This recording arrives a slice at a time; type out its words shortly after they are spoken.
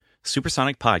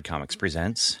Supersonic Pod Comics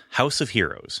presents House of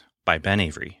Heroes by Ben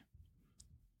Avery.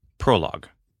 Prologue.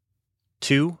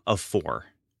 2 of 4.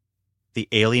 The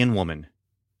Alien Woman.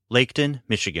 Laketon,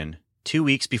 Michigan, 2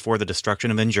 weeks before the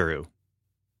destruction of Anjuru.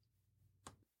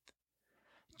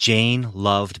 Jane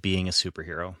loved being a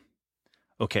superhero.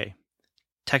 Okay,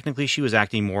 technically she was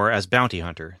acting more as bounty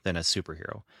hunter than as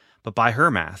superhero, but by her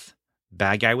math,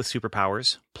 bad guy with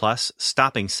superpowers, plus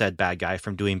stopping said bad guy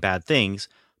from doing bad things,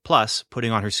 plus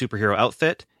putting on her superhero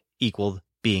outfit equaled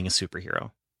being a superhero.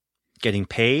 Getting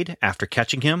paid after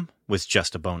catching him was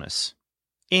just a bonus.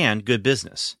 And good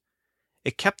business.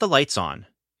 It kept the lights on,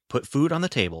 put food on the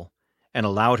table, and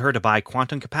allowed her to buy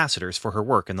quantum capacitors for her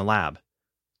work in the lab.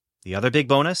 The other big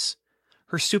bonus?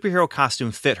 Her superhero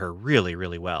costume fit her really,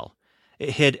 really well.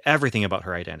 It hid everything about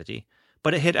her identity,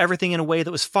 but it hid everything in a way that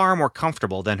was far more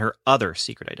comfortable than her other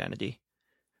secret identity.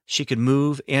 She could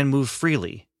move and move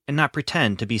freely, and not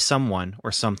pretend to be someone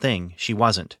or something she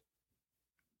wasn't.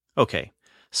 Okay,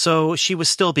 so she was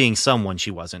still being someone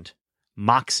she wasn't.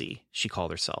 Moxie, she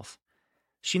called herself.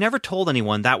 She never told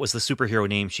anyone that was the superhero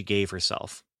name she gave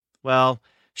herself. Well,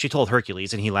 she told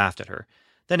Hercules and he laughed at her.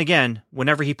 Then again,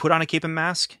 whenever he put on a cape and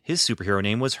mask, his superhero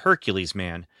name was Hercules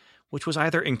Man, which was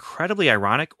either incredibly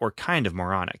ironic or kind of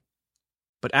moronic.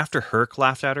 But after Herc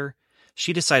laughed at her,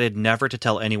 she decided never to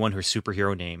tell anyone her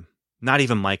superhero name, not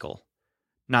even Michael.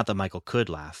 Not that Michael could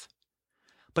laugh.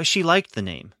 But she liked the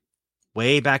name.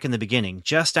 Way back in the beginning,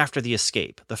 just after the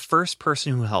escape, the first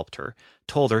person who helped her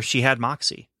told her she had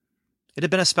Moxie. It had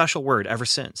been a special word ever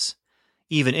since,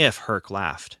 even if Herc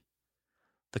laughed.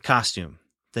 The costume,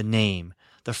 the name,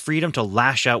 the freedom to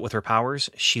lash out with her powers,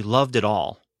 she loved it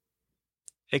all.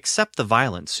 Except the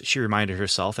violence, she reminded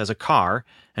herself as a car,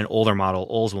 an older model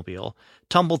Oldsmobile,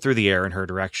 tumbled through the air in her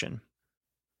direction.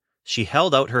 She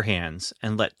held out her hands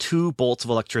and let 2 bolts of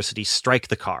electricity strike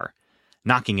the car,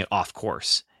 knocking it off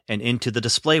course and into the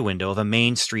display window of a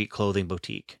Main Street clothing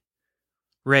boutique.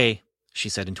 "Ray," she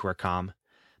said into her comm,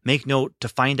 "make note to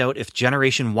find out if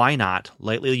Generation Why Not,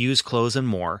 lightly used clothes and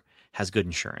more, has good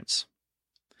insurance."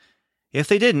 If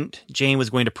they didn't, Jane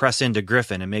was going to press into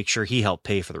Griffin and make sure he helped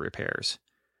pay for the repairs.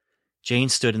 Jane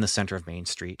stood in the center of Main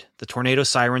Street. The tornado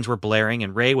sirens were blaring,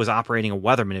 and Ray was operating a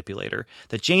weather manipulator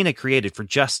that Jane had created for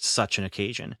just such an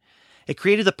occasion. It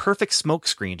created the perfect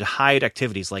smokescreen to hide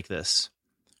activities like this.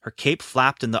 Her cape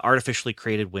flapped in the artificially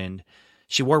created wind.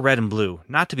 She wore red and blue,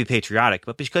 not to be patriotic,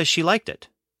 but because she liked it.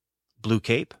 Blue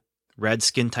cape, red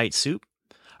skin-tight suit,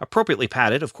 appropriately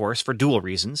padded, of course, for dual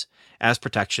reasons, as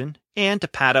protection, and to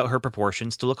pad out her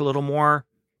proportions to look a little more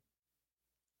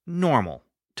normal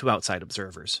to outside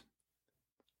observers.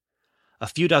 A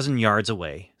few dozen yards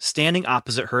away, standing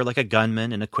opposite her like a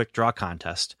gunman in a quick-draw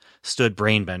contest, stood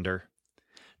Brainbender.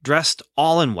 Dressed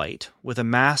all in white, with a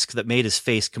mask that made his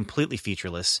face completely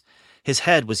featureless, his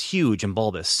head was huge and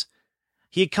bulbous.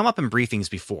 He had come up in briefings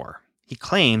before. He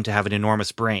claimed to have an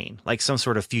enormous brain, like some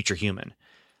sort of future human.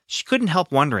 She couldn't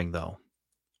help wondering, though.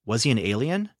 Was he an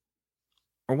alien?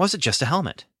 Or was it just a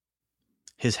helmet?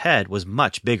 His head was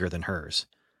much bigger than hers.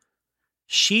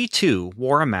 She, too,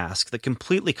 wore a mask that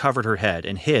completely covered her head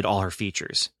and hid all her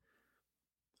features.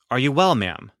 "Are you well,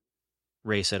 ma'am?"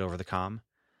 Ray said over the comm.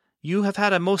 "You have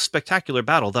had a most spectacular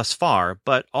battle thus far,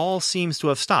 but all seems to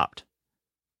have stopped."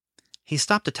 "He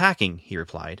stopped attacking," he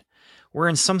replied. "We're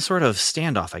in some sort of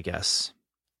standoff, I guess."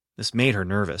 This made her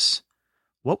nervous.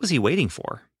 What was he waiting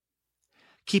for?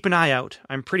 "Keep an eye out.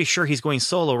 I'm pretty sure he's going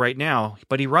solo right now,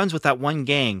 but he runs with that one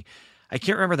gang. I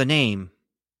can't remember the name."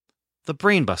 "The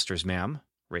Brainbusters, ma'am,"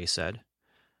 Ray said.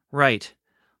 "Right.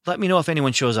 Let me know if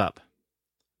anyone shows up."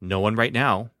 "No one right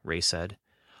now," Ray said.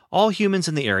 "All humans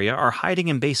in the area are hiding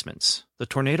in basements. The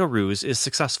tornado ruse is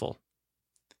successful."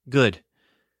 "Good."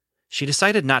 She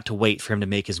decided not to wait for him to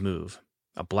make his move.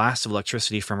 A blast of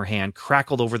electricity from her hand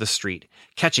crackled over the street,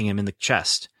 catching him in the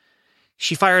chest.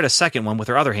 She fired a second one with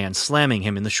her other hand, slamming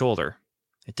him in the shoulder.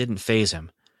 It didn't faze him.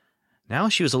 Now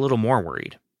she was a little more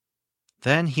worried.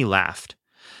 Then he laughed.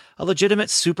 A legitimate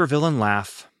supervillain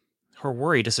laugh. Her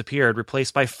worry disappeared,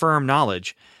 replaced by firm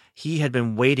knowledge. He had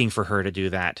been waiting for her to do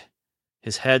that.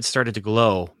 His head started to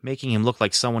glow, making him look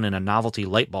like someone in a novelty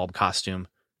light bulb costume.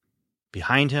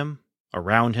 Behind him,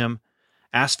 around him,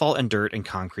 asphalt and dirt and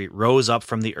concrete rose up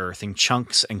from the earth in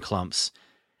chunks and clumps,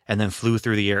 and then flew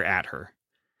through the air at her.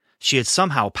 She had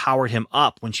somehow powered him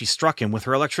up when she struck him with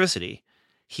her electricity.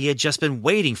 He had just been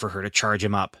waiting for her to charge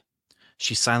him up.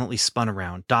 She silently spun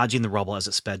around, dodging the rubble as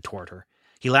it sped toward her.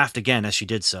 He laughed again as she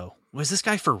did so. Was this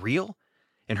guy for real?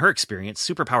 In her experience,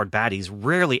 superpowered baddies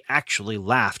rarely actually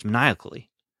laughed maniacally.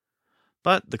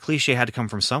 But the cliche had to come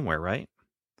from somewhere, right?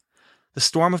 The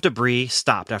storm of debris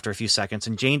stopped after a few seconds,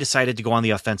 and Jane decided to go on the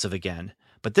offensive again,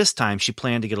 but this time she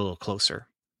planned to get a little closer.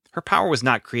 Her power was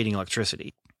not creating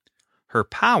electricity. Her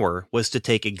power was to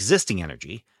take existing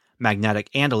energy, magnetic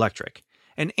and electric,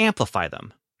 and amplify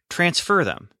them, transfer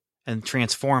them, and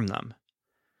transform them.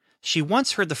 She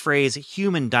once heard the phrase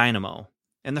human dynamo,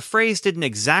 and the phrase didn't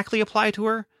exactly apply to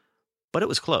her, but it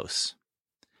was close.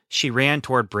 She ran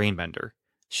toward Brainbender.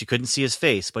 She couldn't see his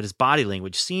face, but his body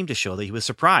language seemed to show that he was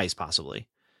surprised, possibly.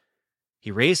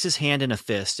 He raised his hand in a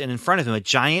fist, and in front of him a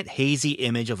giant, hazy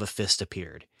image of a fist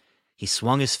appeared. He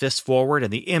swung his fist forward,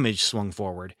 and the image swung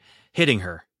forward, hitting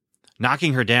her,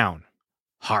 knocking her down.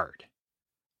 Hard.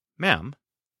 "Ma'am?"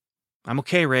 "I'm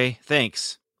okay, Ray.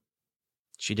 Thanks."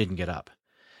 She didn't get up.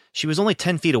 She was only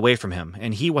 10 feet away from him,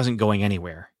 and he wasn't going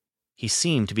anywhere. He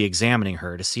seemed to be examining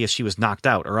her to see if she was knocked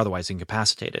out or otherwise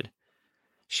incapacitated.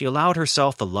 She allowed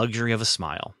herself the luxury of a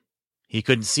smile. He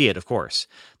couldn't see it, of course.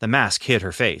 The mask hid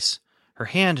her face. Her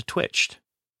hand twitched.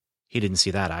 He didn't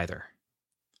see that either.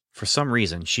 For some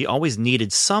reason, she always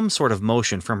needed some sort of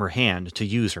motion from her hand to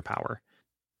use her power.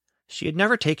 She had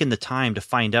never taken the time to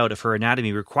find out if her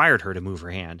anatomy required her to move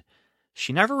her hand.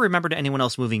 She never remembered anyone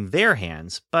else moving their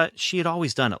hands, but she had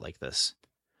always done it like this.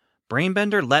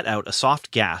 Brainbender let out a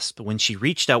soft gasp when she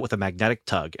reached out with a magnetic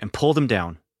tug and pulled him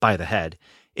down, by the head,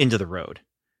 into the road.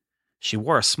 She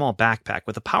wore a small backpack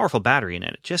with a powerful battery in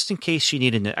it, just in case she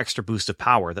needed an extra boost of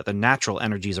power that the natural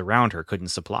energies around her couldn't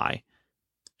supply.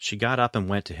 She got up and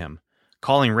went to him,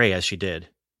 calling Ray as she did.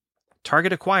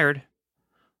 "Target acquired."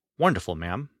 "Wonderful,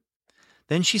 ma'am."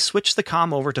 Then she switched the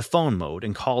comm over to phone mode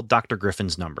and called Dr.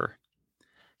 Griffin's number.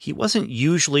 He wasn't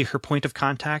usually her point of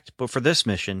contact, but for this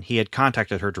mission he had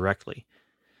contacted her directly.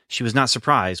 She was not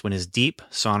surprised when his deep,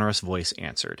 sonorous voice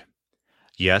answered.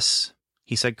 "Yes,"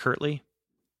 he said curtly.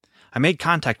 "I made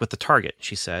contact with the target,"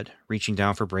 she said, reaching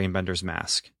down for Brainbender's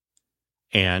mask.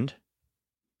 "And?"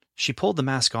 She pulled the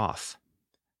mask off.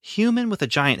 Human with a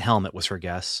giant helmet was her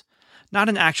guess. Not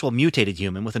an actual mutated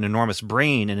human with an enormous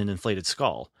brain and an inflated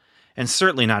skull. And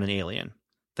certainly not an alien.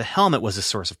 The helmet was his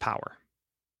source of power.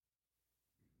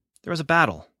 "There was a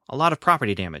battle. A lot of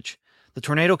property damage. The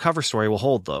tornado cover story will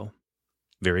hold, though."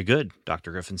 "Very good,"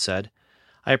 Dr. Griffin said.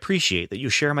 "I appreciate that you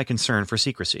share my concern for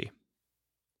secrecy."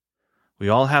 "We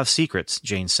all have secrets,"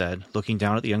 Jane said, looking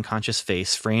down at the unconscious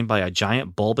face framed by a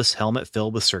giant bulbous helmet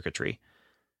filled with circuitry.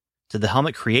 Did the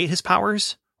helmet create his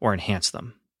powers, or enhance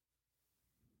them?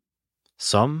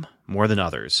 "Some more than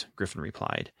others," Griffin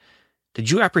replied. "Did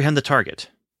you apprehend the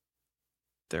target?"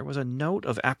 There was a note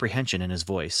of apprehension in his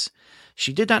voice.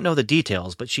 She did not know the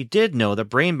details, but she did know that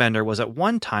Brainbender was at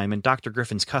one time in Dr.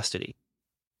 Griffin's custody.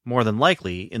 More than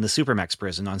likely in the Supermax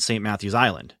prison on St. Matthew's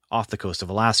Island, off the coast of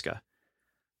Alaska.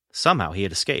 Somehow he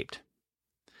had escaped.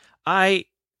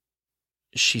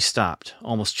 She stopped,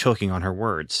 almost choking on her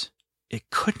words. It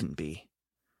couldn't be.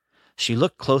 She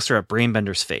looked closer at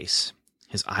Brainbender's face,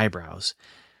 his eyebrows.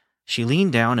 She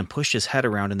leaned down and pushed his head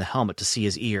around in the helmet to see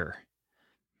his ear.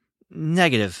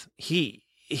 "Negative. He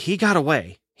got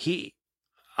away.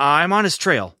 I'm on his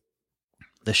trail."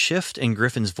 The shift in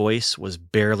Griffin's voice was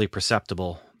barely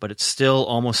perceptible, but it still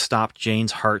almost stopped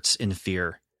Jane's hearts in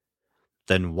fear.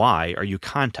 "Then why are you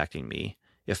contacting me,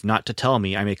 if not to tell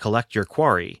me I may collect your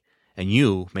quarry, and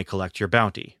you may collect your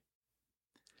bounty?"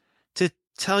 "To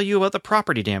tell you about the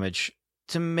property damage,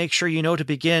 to make sure you know to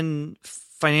begin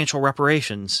financial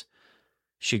reparations."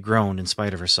 She groaned in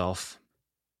spite of herself.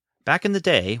 Back in the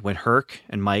day, when Herc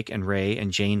and Mike and Ray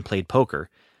and Jane played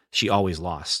poker, she always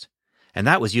lost. And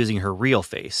that was using her real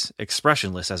face,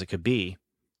 expressionless as it could be.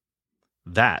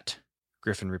 "That,"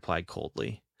 Griffin replied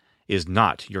coldly, "is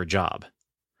not your job.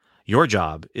 Your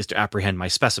job is to apprehend my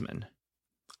specimen.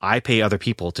 I pay other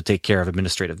people to take care of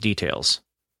administrative details."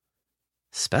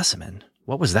 Specimen?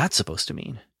 What was that supposed to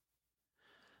mean?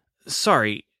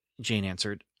 "Sorry," Jane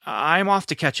answered. "I'm off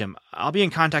to catch him. I'll be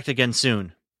in contact again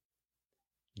soon."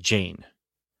 "Jane,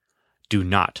 do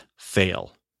not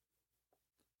fail."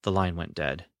 The line went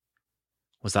dead.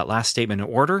 Was that last statement an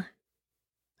order?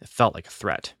 It felt like a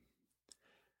threat.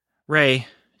 "Ray,"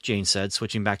 Jane said,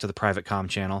 switching back to the private comm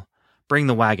channel, "bring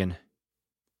the wagon."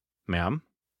 "Ma'am,"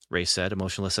 Ray said,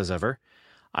 emotionless as ever.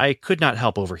 "I could not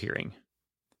help overhearing.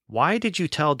 Why did you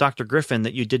tell Dr. Griffin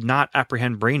that you did not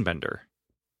apprehend Brainbender?"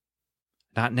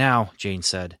 "Not now," Jane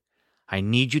said. "I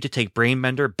need you to take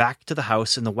Brainbender back to the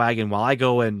house in the wagon while I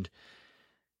go and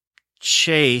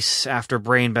chase after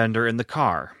Brainbender in the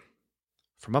car."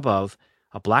 From above,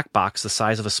 a black box the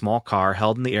size of a small car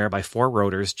held in the air by 4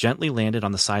 rotors gently landed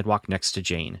on the sidewalk next to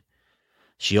Jane.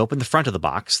 She opened the front of the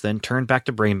box, then turned back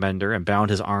to Brainbender and bound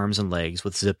his arms and legs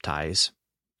with zip ties.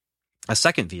 A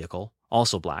second vehicle,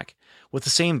 also black, with the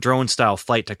same drone-style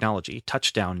flight technology,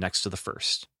 touched down next to the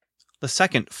first. The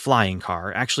second flying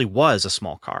car actually was a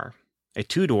small car, a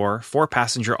two-door,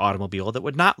 four-passenger automobile that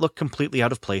would not look completely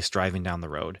out of place driving down the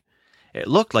road. It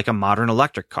looked like a modern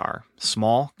electric car,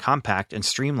 small, compact, and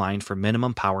streamlined for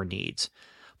minimum power needs.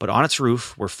 But on its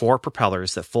roof were four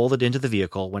propellers that folded into the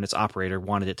vehicle when its operator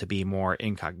wanted it to be more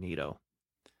incognito.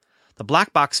 The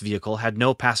black box vehicle had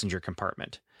no passenger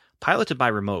compartment. Piloted by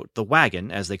remote, the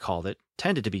wagon, as they called it,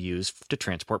 tended to be used to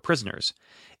transport prisoners.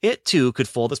 It, too, could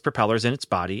fold its propellers in its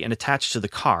body and attach to the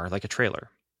car like a trailer.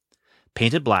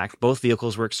 Painted black, both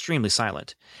vehicles were extremely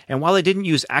silent, and while they didn't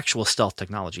use actual stealth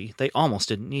technology, they almost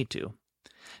didn't need to.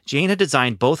 Jane had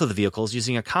designed both of the vehicles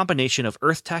using a combination of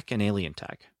Earth tech and alien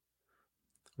tech.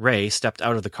 Ray stepped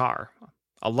out of the car,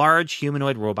 a large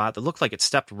humanoid robot that looked like it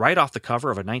stepped right off the cover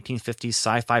of a 1950s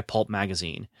sci-fi pulp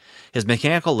magazine, his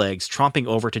mechanical legs tromping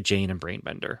over to Jane and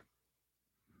Brainbender.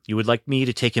 "You would like me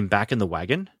to take him back in the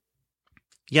wagon?"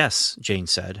 "Yes," Jane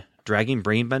said, dragging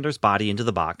Brainbender's body into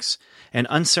the box and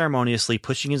unceremoniously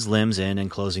pushing his limbs in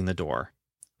and closing the door,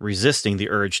 resisting the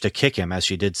urge to kick him as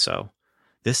she did so.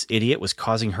 This idiot was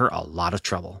causing her a lot of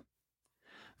trouble.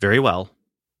 "Very well."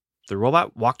 The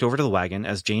robot walked over to the wagon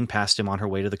as Jane passed him on her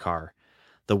way to the car.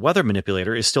 "The weather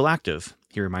manipulator is still active,"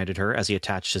 he reminded her as he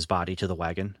attached his body to the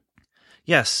wagon.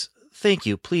 "Yes, thank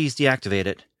you. Please deactivate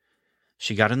it."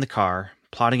 She got in the car,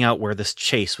 plotting out where this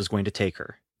chase was going to take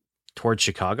her. Towards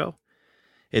Chicago?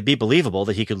 It'd be believable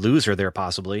that he could lose her there,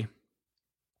 possibly.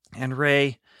 "And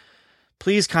Ray,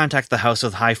 please contact the House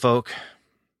of High Folk.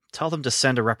 Tell them to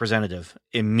send a representative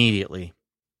immediately."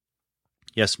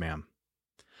 "Yes, ma'am."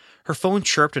 Her phone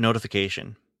chirped a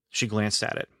notification. She glanced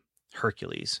at it.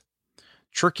 Hercules.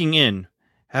 "Chirking in.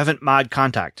 Haven't mod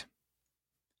contact."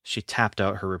 She tapped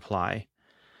out her reply.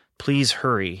 "Please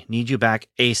hurry. Need you back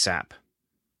ASAP."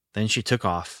 Then she took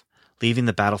off, leaving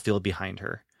the battlefield behind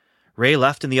her. Ray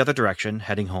left in the other direction,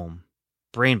 heading home.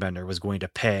 Brainbender was going to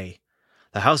pay.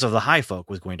 The House of the High Folk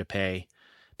was going to pay.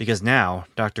 Because now,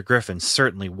 Dr. Griffin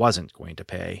certainly wasn't going to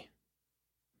pay.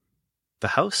 The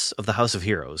house of the House of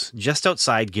Heroes, just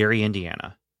outside Gary,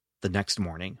 Indiana, the next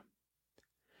morning.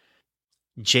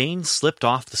 Jane slipped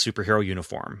off the superhero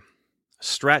uniform,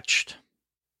 stretched,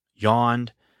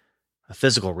 yawned, a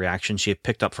physical reaction she had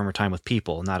picked up from her time with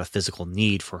people, not a physical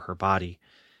need for her body.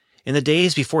 In the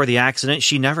days before the accident,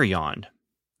 she never yawned.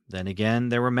 Then again,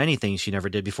 there were many things she never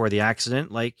did before the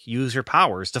accident, like use her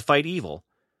powers to fight evil.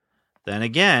 Then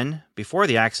again, before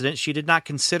the accident, she did not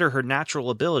consider her natural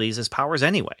abilities as powers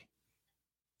anyway.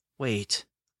 Wait.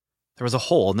 There was a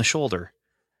hole in the shoulder.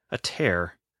 A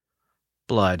tear.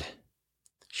 Blood.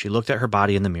 She looked at her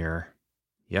body in the mirror.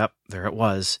 Yep, there it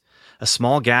was. A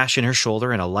small gash in her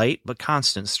shoulder and a light but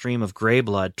constant stream of gray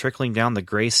blood trickling down the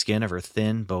gray skin of her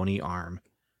thin, bony arm.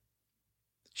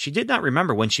 She did not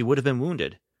remember when she would have been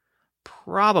wounded.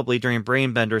 Probably during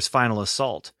Brainbender's final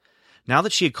assault. Now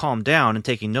that she had calmed down and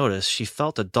taken notice, she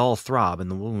felt a dull throb in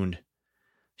the wound.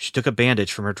 She took a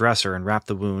bandage from her dresser and wrapped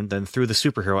the wound, then threw the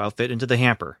superhero outfit into the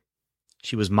hamper.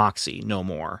 She was Moxie, no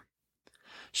more.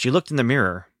 She looked in the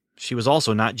mirror. She was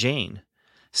also not Jane.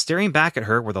 Staring back at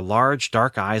her were the large,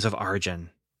 dark eyes of Arjen.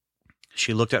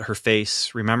 She looked at her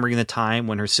face, remembering the time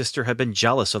when her sister had been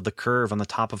jealous of the curve on the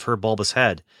top of her bulbous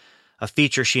head, a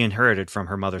feature she inherited from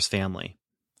her mother's family.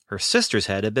 Her sister's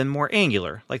head had been more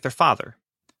angular, like their father.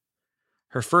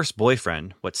 Her first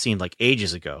boyfriend, what seemed like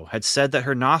ages ago, had said that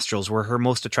her nostrils were her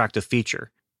most attractive feature.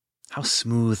 How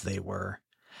smooth they were.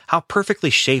 How perfectly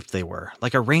shaped they were,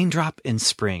 like a raindrop in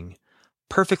spring,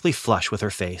 perfectly flush with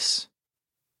her face.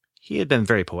 He had been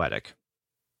very poetic.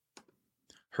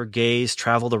 Her gaze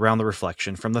traveled around the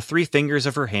reflection, from the 3 fingers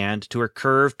of her hand to her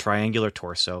curved triangular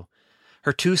torso,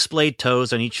 her 2 splayed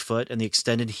toes on each foot and the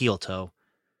extended heel toe.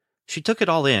 She took it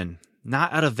all in,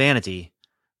 not out of vanity,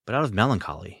 but out of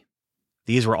melancholy.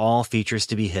 These were all features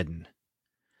to be hidden.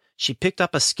 She picked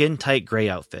up a skin-tight gray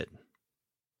outfit,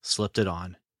 slipped it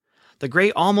on. The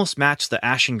gray almost matched the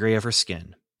ashen gray of her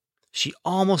skin. She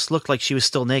almost looked like she was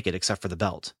still naked except for the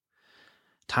belt.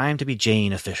 Time to be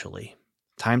Jane officially.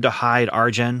 Time to hide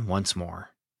Arjen once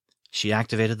more. She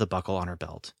activated the buckle on her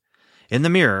belt. In the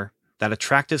mirror, that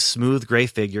attractive smooth gray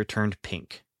figure turned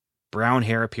pink. Brown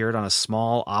hair appeared on a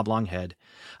small oblong head.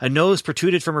 A nose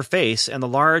protruded from her face, and the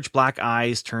large black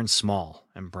eyes turned small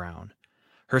and brown.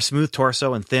 Her smooth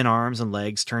torso and thin arms and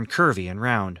legs turned curvy and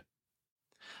round.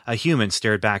 A human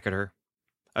stared back at her.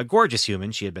 A gorgeous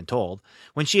human, she had been told.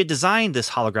 When she had designed this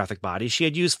holographic body, she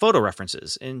had used photo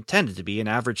references, intended to be an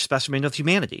average specimen of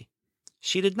humanity.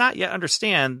 She did not yet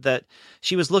understand that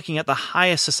she was looking at the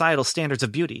highest societal standards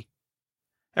of beauty.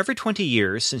 Every 20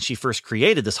 years since she first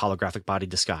created this holographic body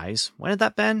disguise, when had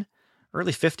that been?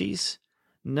 Early 50s?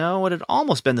 No, it had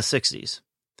almost been the 60s.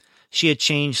 She had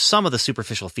changed some of the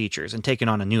superficial features and taken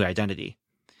on a new identity.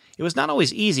 It was not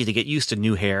always easy to get used to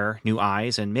new hair, new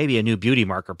eyes, and maybe a new beauty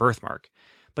mark or birthmark,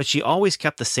 but she always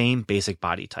kept the same basic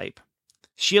body type.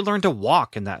 She had learned to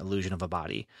walk in that illusion of a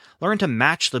body, learned to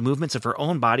match the movements of her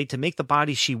own body to make the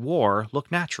body she wore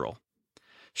look natural.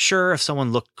 Sure, if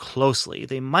someone looked closely,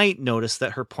 they might notice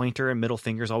that her pointer and middle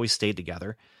fingers always stayed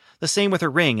together, the same with her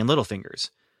ring and little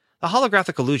fingers. The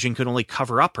holographic illusion could only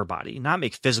cover up her body, not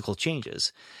make physical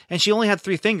changes, and she only had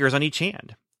 3 fingers on each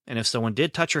hand, and if someone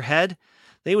did touch her head,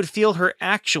 they would feel her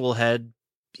actual head,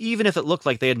 even if it looked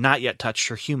like they had not yet touched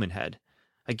her human head.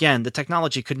 Again, the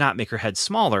technology could not make her head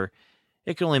smaller,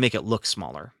 it could only make it look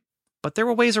smaller. But there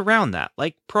were ways around that,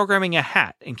 like programming a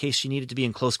hat in case she needed to be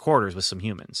in close quarters with some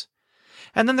humans.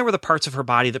 And then there were the parts of her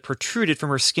body that protruded from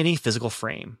her skinny physical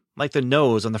frame, like the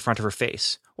nose on the front of her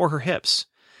face, or her hips.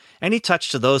 Any touch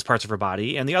to those parts of her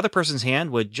body, and the other person's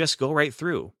hand would just go right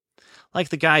through. Like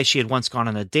the guy she had once gone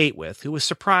on a date with, who was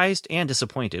surprised and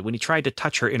disappointed when he tried to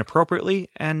touch her inappropriately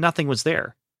and nothing was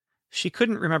there. She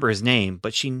couldn't remember his name,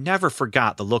 but she never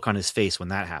forgot the look on his face when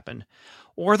that happened,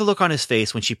 or the look on his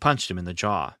face when she punched him in the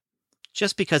jaw.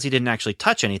 Just because he didn't actually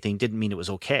touch anything didn't mean it was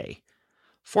okay.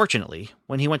 Fortunately,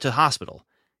 when he went to the hospital,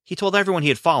 he told everyone he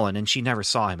had fallen and she never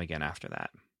saw him again after that.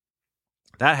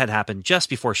 That had happened just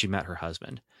before she met her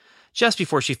husband, just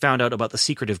before she found out about the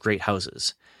secretive great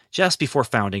houses, just before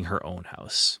founding her own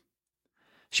house.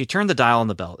 She turned the dial on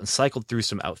the belt and cycled through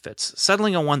some outfits,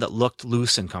 settling on one that looked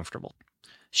loose and comfortable.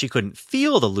 She couldn't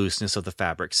feel the looseness of the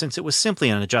fabric since it was simply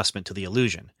an adjustment to the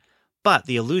illusion, but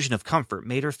the illusion of comfort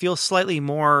made her feel slightly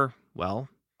more, well,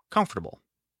 comfortable.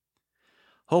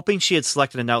 Hoping she had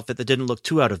selected an outfit that didn't look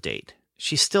too out of date,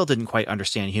 she still didn't quite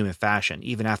understand human fashion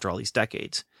even after all these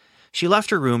decades. She left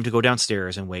her room to go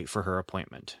downstairs and wait for her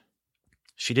appointment.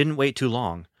 She didn't wait too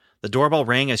long. The doorbell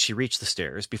rang as she reached the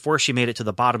stairs. Before she made it to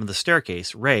the bottom of the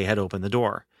staircase, Ray had opened the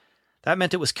door. That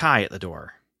meant it was Kai at the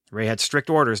door. Ray had strict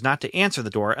orders not to answer the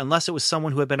door unless it was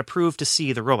someone who had been approved to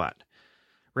see the robot.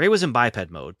 Ray was in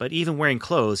biped mode, but even wearing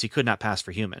clothes, he could not pass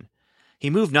for human. He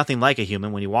moved nothing like a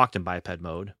human when he walked in biped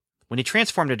mode. When he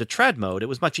transformed into tread mode, it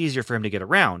was much easier for him to get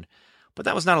around, but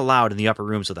that was not allowed in the upper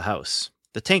rooms of the house.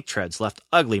 The tank treads left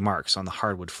ugly marks on the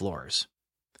hardwood floors.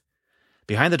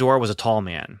 Behind the door was a tall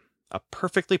man, a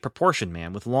perfectly proportioned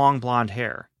man with long blonde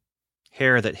hair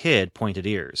that hid pointed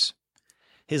ears.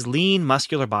 His lean,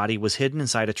 muscular body was hidden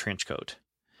inside a trench coat.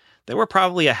 There were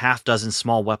probably a half-dozen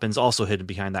small weapons also hidden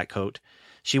behind that coat.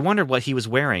 She wondered what he was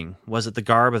wearing. Was it the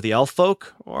garb of the elf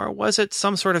folk, or was it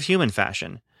some sort of human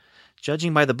fashion?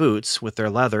 Judging by the boots, with their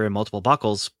leather and multiple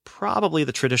buckles, probably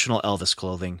the traditional Elvis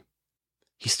clothing.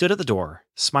 He stood at the door,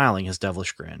 smiling his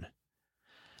devilish grin.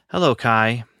 "Hello,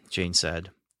 Kai," Jane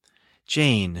said.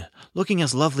 "Jane, looking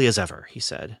as lovely as ever," he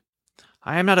said.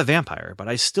 "I am not a vampire, but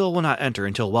I still will not enter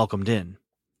until welcomed in."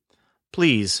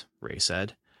 "Please," Ray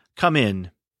said. "Come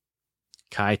in."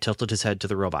 Kai tilted his head to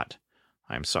the robot.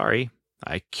 "I'm sorry.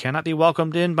 I cannot be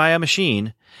welcomed in by a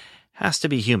machine. Has to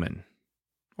be human.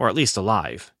 Or at least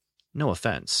alive. No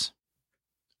offense."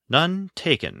 "None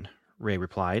taken," Ray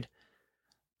replied.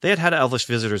 They had had elvish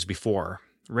visitors before.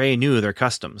 Ray knew their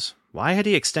customs. Why had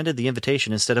he extended the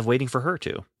invitation instead of waiting for her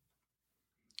to?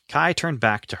 Kai turned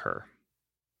back to her,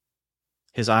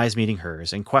 his eyes meeting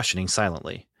hers and questioning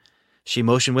silently. She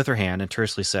motioned with her hand and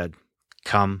tersely said,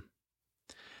 "Come."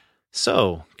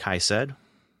 "So," Kai said,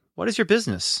 "what is your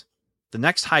business? The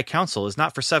next High Council is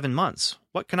not for 7 months.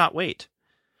 What cannot wait?"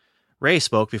 Ray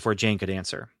spoke before Jane could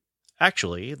answer.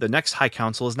 "Actually, the next High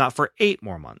Council is not for 8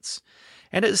 more months,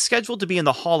 and it is scheduled to be in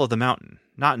the Hall of the Mountain,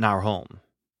 not in our home."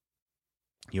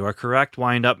 "You are correct,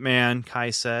 wind-up man," Kai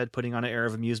said, putting on an air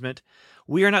of amusement.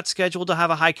 "We are not scheduled to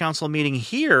have a High Council meeting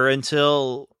here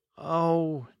until...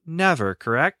 never,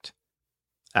 correct?"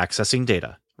 "Accessing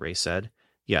data," Ray said.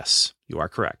 "Yes, you are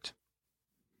correct."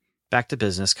 Back to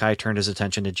business, Kai turned his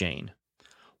attention to Jane.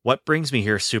 "What brings me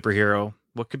here, superhero?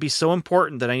 What could be so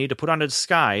important that I need to put on a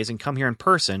disguise and come here in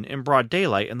person in broad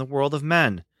daylight in the world of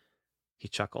men?" He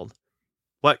chuckled.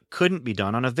 "What couldn't be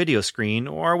done on a video screen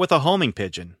or with a homing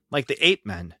pigeon, like the ape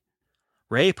men?"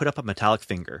 Ray put up a metallic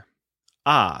finger.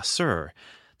 "Ah, sir,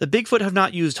 the Bigfoot have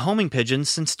not used homing pigeons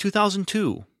since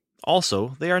 2002.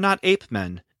 Also, they are not ape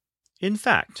men. In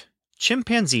fact,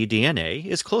 chimpanzee DNA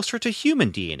is closer to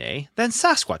human DNA than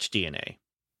Sasquatch DNA."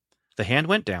 The hand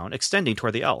went down, extending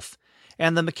toward the elf,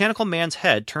 and the mechanical man's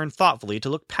head turned thoughtfully to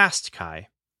look past Kai.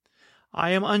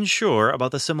 "I am unsure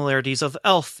about the similarities of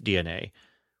elf DNA.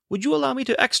 Would you allow me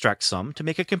to extract some to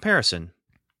make a comparison?"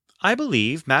 I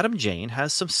believe Madame Jane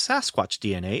has some Sasquatch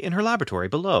DNA in her laboratory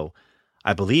below.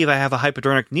 I believe I have a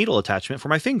hypodermic needle attachment for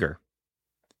my finger.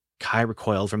 Kai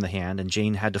recoiled from the hand, and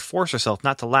Jane had to force herself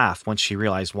not to laugh once she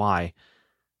realized why.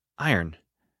 Iron.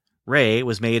 Ray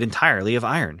was made entirely of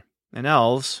iron, and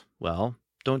elves, well,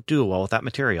 don't do well with that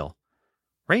material.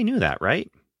 Ray knew that,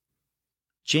 right?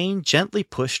 Jane gently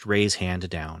pushed Ray's hand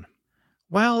down.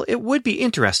 Well, it would be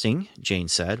interesting, Jane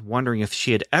said, wondering if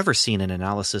she had ever seen an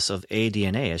analysis of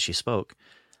ADNA as she spoke.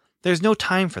 There's no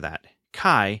time for that.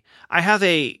 Kai, I have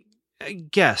a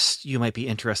guest you might be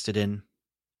interested in.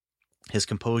 His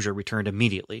composure returned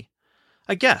immediately.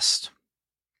 A guest.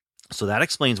 So that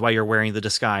explains why you're wearing the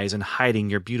disguise and hiding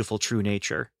your beautiful true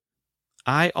nature.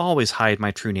 I always hide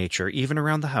my true nature, even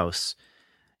around the house.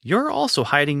 You're also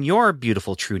hiding your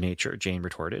beautiful true nature, Jane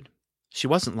retorted. She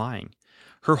wasn't lying.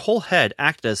 Her whole head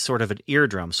acted as sort of an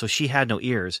eardrum, so she had no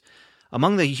ears.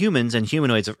 Among the humans and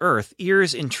humanoids of Earth,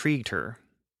 ears intrigued her.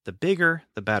 The bigger,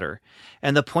 the better,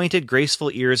 and the pointed,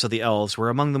 graceful ears of the elves were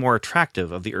among the more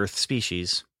attractive of the Earth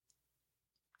species.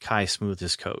 Kai smoothed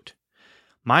his coat.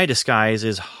 My disguise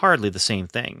is hardly the same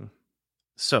thing.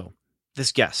 So,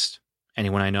 this guest,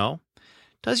 anyone I know?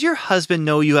 Does your husband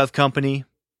know you have company?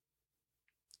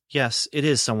 Yes, it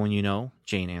is someone you know,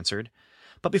 Jane answered.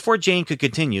 But before Jane could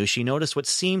continue, she noticed what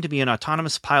seemed to be an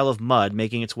autonomous pile of mud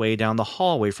making its way down the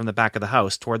hallway from the back of the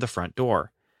house toward the front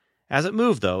door. As it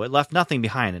moved, though, it left nothing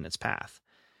behind in its path.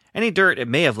 Any dirt it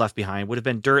may have left behind would have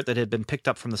been dirt that had been picked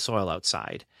up from the soil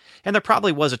outside, and there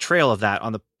probably was a trail of that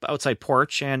on the outside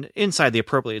porch and inside the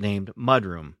appropriately named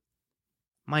mudroom.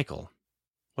 Michael.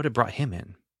 What had brought him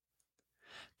in?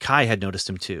 Kai had noticed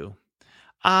him too.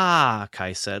 Ah,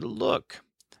 Kai said, look.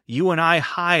 You and I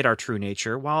hide our true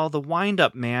nature, while the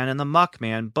wind-up man and the muck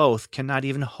man both cannot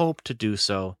even hope to do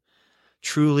so.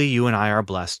 Truly, you and I are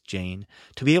blessed, Jane,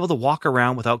 to be able to walk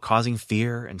around without causing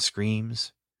fear and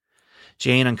screams.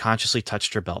 Jane unconsciously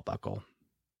touched her belt buckle.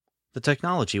 The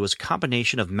technology was a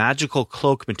combination of magical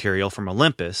cloak material from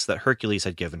Olympus that Hercules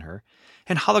had given her,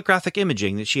 and holographic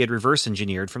imaging that she had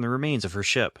reverse-engineered from the remains of her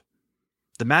ship.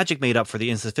 The magic made up for the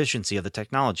insufficiency of the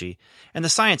technology, and the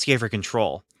science gave her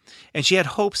control, and she had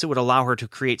hopes it would allow her to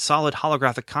create solid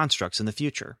holographic constructs in the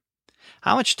future.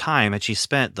 How much time had she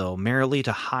spent, though, merely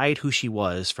to hide who she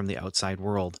was from the outside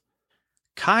world?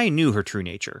 Kai knew her true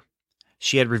nature.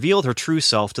 She had revealed her true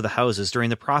self to the houses during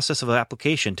the process of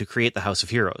application to create the House of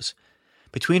Heroes.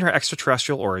 Between her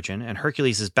extraterrestrial origin and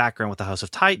Hercules' background with the House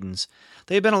of Titans,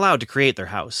 they had been allowed to create their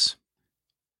house.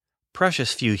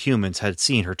 Precious few humans had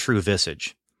seen her true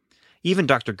visage. Even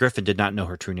Dr. Griffin did not know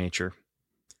her true nature.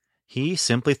 He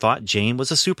simply thought Jane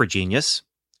was a super genius.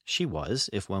 She was,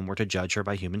 if one were to judge her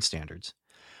by human standards,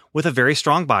 with a very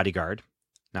strong bodyguard,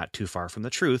 not too far from the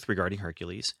truth regarding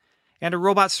Hercules, and a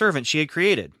robot servant she had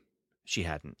created. She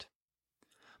hadn't.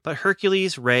 But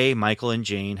Hercules, Ray, Michael, and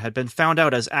Jane had been found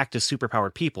out as active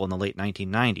superpowered people in the late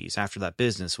 1990s after that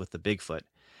business with the Bigfoot.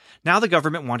 Now the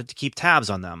government wanted to keep tabs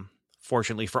on them.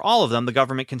 Fortunately for all of them, the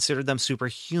government considered them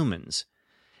superhumans.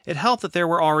 It helped that there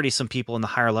were already some people in the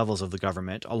higher levels of the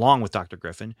government, along with Dr.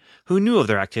 Griffin, who knew of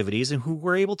their activities and who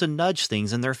were able to nudge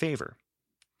things in their favor.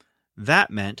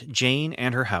 That meant Jane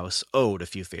and her house owed a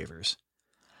few favors.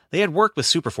 They had worked with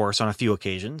Superforce on a few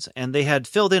occasions, and they had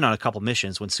filled in on a couple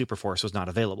missions when Superforce was not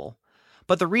available.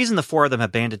 But the reason the four of them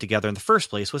had banded together in the first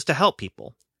place was to help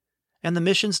people. And the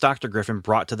missions Dr. Griffin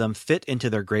brought to them fit into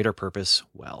their greater purpose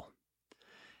well.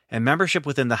 And membership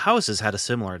within the houses had a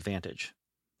similar advantage.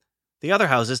 The other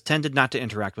houses tended not to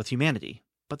interact with humanity,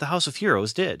 but the House of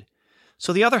Heroes did.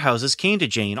 So the other houses came to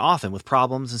Jane often with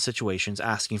problems and situations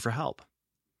asking for help.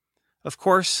 Of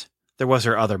course, there was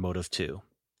her other motive too.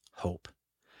 Hope.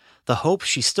 The hope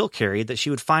she still carried that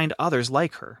she would find others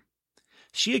like her.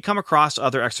 She had come across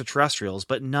other extraterrestrials,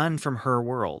 but none from her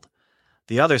world.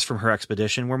 The others from her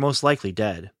expedition were most likely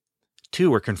dead. 2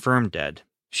 were confirmed dead.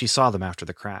 She saw them after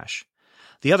the crash.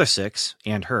 The other 6,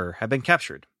 and her, had been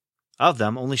captured. Of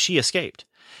them, only she escaped,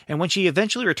 and when she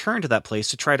eventually returned to that place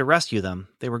to try to rescue them,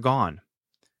 they were gone.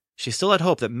 She still had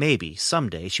hope that maybe,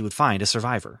 someday, she would find a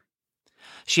survivor.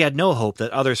 She had no hope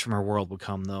that others from her world would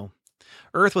come, though.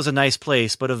 Earth was a nice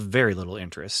place, but of very little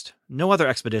interest. No other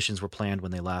expeditions were planned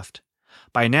when they left.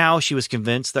 By now, she was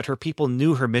convinced that her people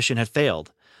knew her mission had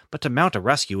failed, but to mount a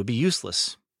rescue would be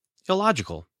useless.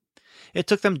 Illogical. It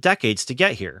took them decades to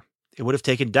get here. It would have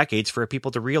taken decades for her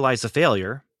people to realize the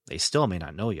failure. They still may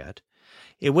not know yet.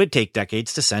 It would take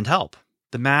decades to send help.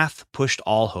 The math pushed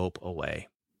all hope away.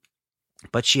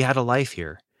 But she had a life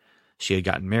here. She had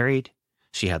gotten married.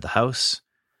 She had the house.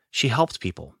 She helped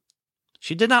people.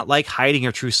 She did not like hiding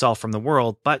her true self from the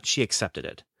world, but she accepted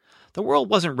it. The world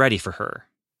wasn't ready for her.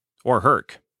 Or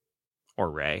Herc. Or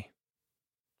Ray.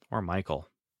 Or Michael.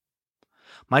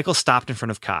 Michael stopped in front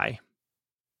of Kai.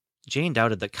 Jane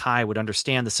doubted that Kai would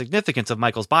understand the significance of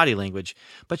Michael's body language,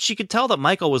 but she could tell that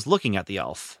Michael was looking at the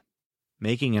elf.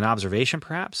 Making an observation,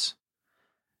 perhaps?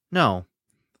 No.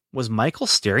 Was Michael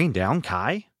staring down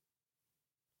Kai?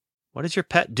 What is your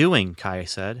pet doing? Kai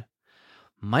said.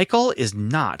 Michael is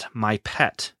not my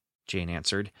pet, Jane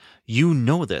answered. You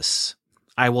know this.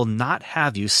 I will not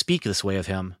have you speak this way of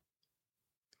him.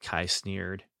 Kai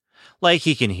sneered. Like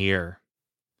he can hear.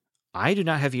 I do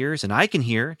not have ears, and I can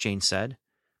hear, Jane said.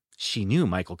 She knew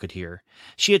Michael could hear.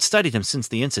 She had studied him since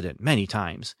the incident many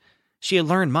times. She had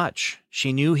learned much.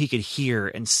 She knew he could hear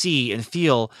and see and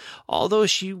feel, although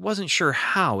she wasn't sure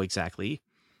how exactly.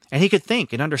 And he could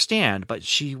think and understand, but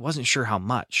she wasn't sure how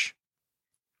much.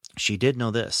 She did know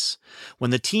this.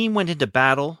 When the team went into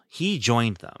battle, he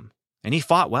joined them, and he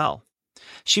fought well.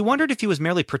 She wondered if he was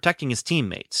merely protecting his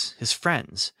teammates, his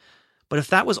friends. But if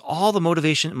that was all the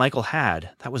motivation Michael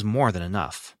had, that was more than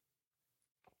enough.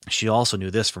 She also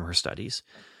knew this from her studies.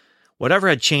 Whatever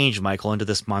had changed Michael into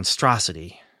this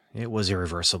monstrosity, it was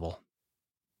irreversible.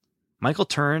 Michael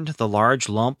turned the large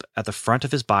lump at the front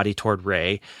of his body toward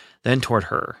Ray, then toward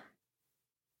her.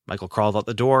 Michael crawled out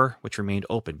the door, which remained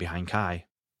open behind Kai.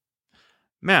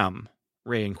 Ma'am,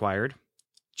 Ray inquired.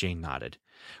 Jane nodded.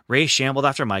 Ray shambled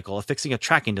after Michael, affixing a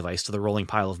tracking device to the rolling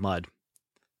pile of mud.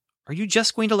 Are you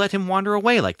just going to let him wander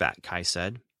away like that? Kai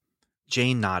said.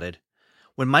 Jane nodded.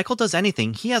 When Michael does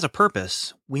anything, he has a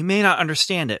purpose. We may not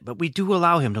understand it, but we do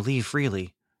allow him to leave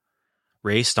freely.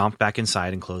 Ray stomped back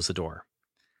inside and closed the door.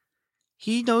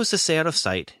 He knows to stay out of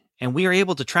sight, and we are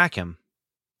able to track him.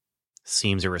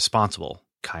 Seems irresponsible,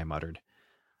 Kai muttered.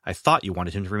 I thought you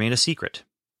wanted him to remain a secret.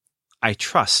 I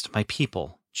trust my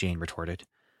people, Jane retorted.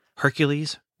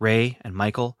 Hercules, Ray, and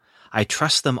Michael, I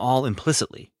trust them all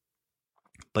implicitly.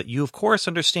 But you of course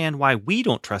understand why we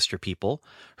don't trust your people,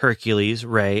 Hercules,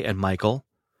 Ray, and Michael.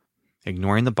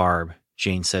 Ignoring the barb,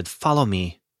 Jane said, Follow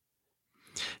me.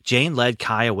 Jane led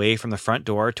Kai away from the front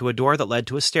door to a door that led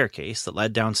to a staircase that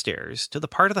led downstairs to the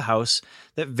part of the house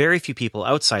that very few people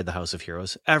outside the House of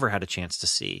Heroes ever had a chance to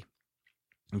see.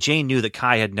 Jane knew that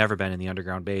Kai had never been in the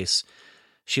underground base.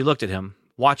 She looked at him,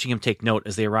 watching him take note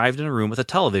as they arrived in a room with a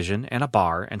television and a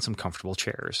bar and some comfortable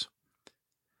chairs.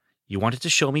 You wanted to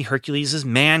show me Hercules'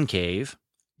 man cave?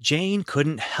 Jane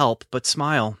couldn't help but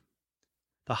smile.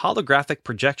 The holographic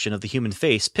projection of the human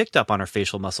face picked up on her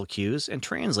facial muscle cues and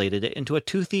translated it into a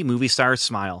toothy movie star's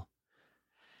smile.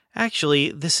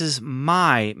 Actually, this is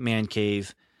my man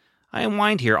cave. I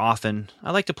unwind here often.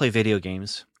 I like to play video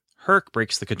games. Herc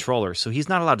breaks the controller, so he's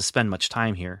not allowed to spend much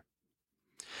time here.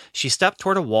 She stepped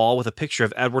toward a wall with a picture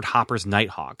of Edward Hopper's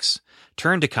Nighthawks,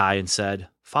 turned to Kai and said,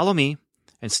 Follow me,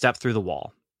 and stepped through the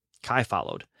wall. Kai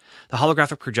followed. The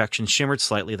holographic projection shimmered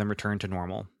slightly, then returned to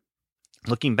normal.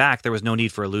 Looking back, there was no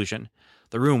need for illusion.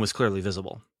 The room was clearly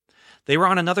visible. They were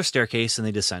on another staircase, and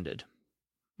they descended.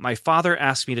 My father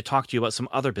asked me to talk to you about some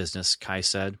other business, Kai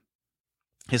said.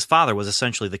 His father was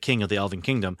essentially the king of the Elven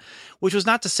Kingdom, which was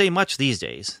not to say much these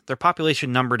days. Their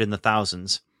population numbered in the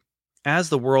thousands. As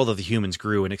the world of the humans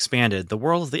grew and expanded, the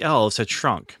world of the elves had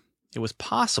shrunk. It was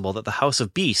possible that the House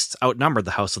of Beasts outnumbered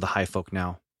the House of the High Folk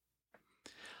now.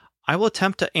 I will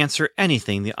attempt to answer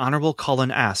anything the Honorable Cullen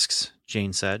asks,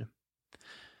 Jane said.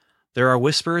 There are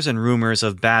whispers and rumors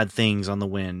of bad things on the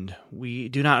wind. We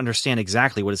do not understand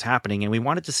exactly what is happening, and we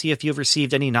wanted to see if you have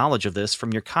received any knowledge of this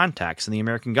from your contacts in the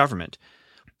American government,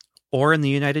 or in the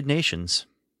United Nations.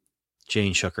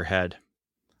 Jane shook her head.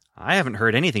 I haven't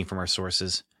heard anything from our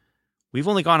sources. We've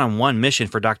only gone on one mission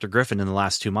for Dr. Griffin in the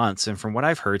last 2 months, and from what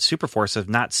I've heard, Superforce have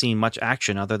not seen much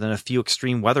action other than a few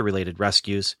extreme weather-related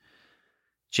rescues.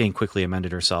 Jane quickly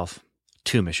amended herself.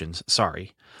 2 missions,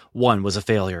 sorry. 1 was a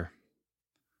failure.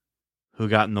 Who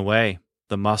got in the way?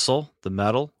 The muscle, the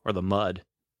metal, or the mud?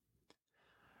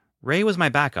 Ray was my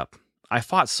backup. I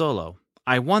fought solo.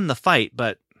 I won the fight,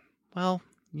 but, well,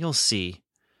 you'll see.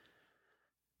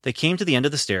 They came to the end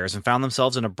of the stairs and found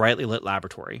themselves in a brightly lit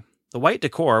laboratory. The white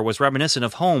decor was reminiscent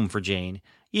of home for Jane,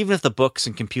 even if the books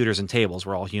and computers and tables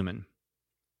were all human.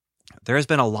 There has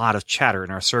been a lot of chatter in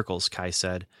our circles, Kai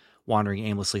said, wandering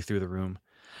aimlessly through the room.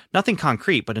 Nothing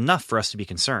concrete, but enough for us to be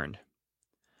concerned.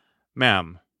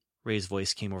 Ma'am, Ray's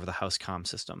voice came over the house comm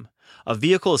system. A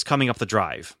vehicle is coming up the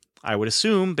drive. I would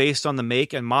assume, based on the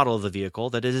make and model of the vehicle,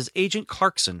 that it is Agent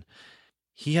Clarkson.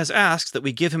 He has asked that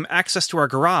we give him access to our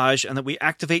garage and that we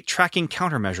activate tracking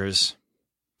countermeasures.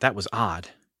 That was odd.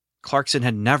 Clarkson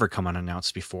had never come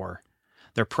unannounced before.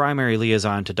 Their primary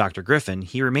liaison to Dr. Griffin,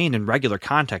 he remained in regular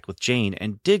contact with Jane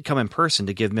and did come in person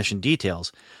to give mission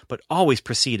details, but always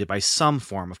preceded by some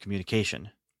form of communication.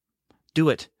 Do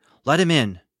it. Let him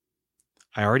in."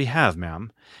 "I already have,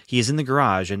 ma'am. He is in the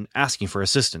garage and asking for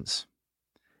assistance."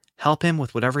 "Help him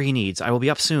with whatever he needs. I will be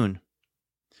up soon."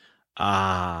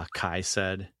 "Ah," Kai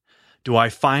said. "Do I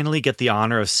finally get the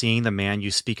honor of seeing the man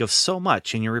you speak of so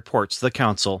much in your reports to the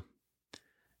council?"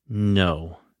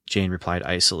 "No," Jane replied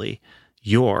icily.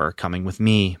 "You're coming with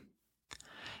me."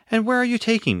 "And where are you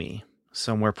taking me?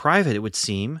 Somewhere private, it would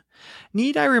seem.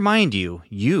 Need I remind you,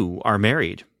 you are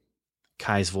married?"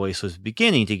 Kai's voice was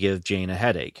beginning to give Jane a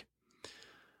headache.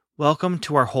 "Welcome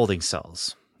to our holding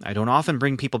cells. I don't often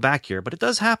bring people back here, but it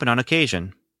does happen on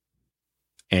occasion."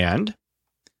 "And?"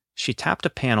 She tapped a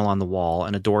panel on the wall,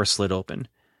 and a door slid open.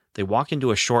 They walked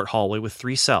into a short hallway with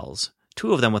 3 cells,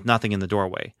 2 of them with nothing in the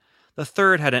doorway. The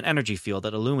third had an energy field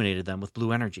that illuminated them with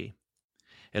blue energy.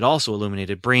 It also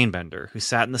illuminated Brainbender, who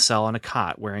sat in the cell on a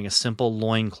cot wearing a simple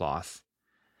loincloth.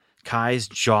 Kai's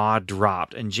jaw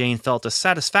dropped, and Jane felt a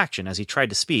satisfaction as he tried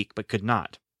to speak, but could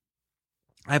not.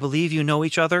 "I believe you know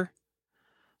each other?"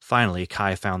 Finally,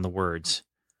 Kai found the words.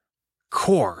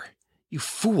 "Kor, you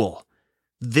fool!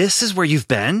 This is where you've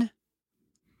been?"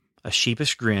 A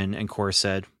sheepish grin, and Kor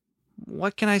said,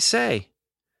 "What can I say?"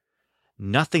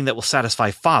 "Nothing that will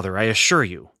satisfy Father, I assure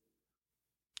you."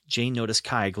 Jane noticed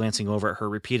Kai glancing over at her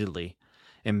repeatedly.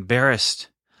 Embarrassed.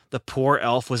 The poor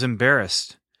elf was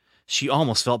embarrassed. She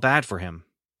almost felt bad for him.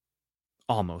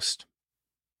 Almost.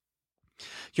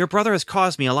 "Your brother has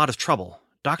caused me a lot of trouble.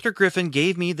 Dr. Griffin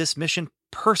gave me this mission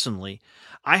personally.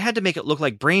 I had to make it look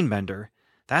like Brainbender,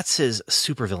 that's his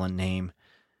supervillain name,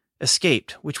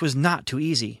 escaped, which was not too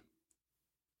easy."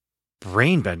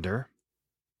 "Brainbender?"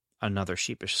 Another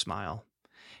sheepish smile.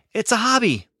 "It's a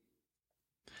hobby.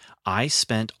 I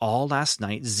spent all last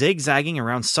night zigzagging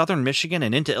around southern Michigan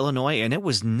and into Illinois, and it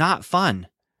was not fun."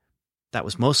 That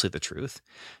was mostly the truth.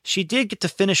 She did get to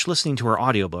finish listening to her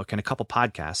audiobook and a couple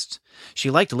podcasts.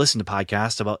 She liked to listen to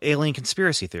podcasts about alien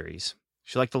conspiracy theories.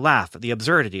 She liked to laugh at the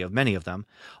absurdity of many of them,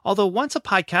 although once a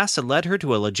podcast had led her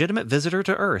to a legitimate visitor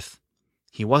to Earth.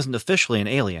 He wasn't officially an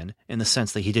alien, in the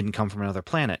sense that he didn't come from another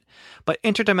planet, but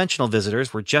interdimensional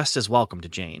visitors were just as welcome to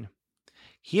Jane.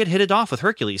 He had hit it off with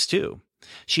Hercules, too.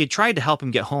 She had tried to help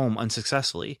him get home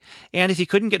unsuccessfully, and if he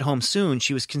couldn't get home soon,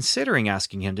 she was considering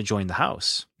asking him to join the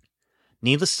house.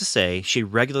 Needless to say, she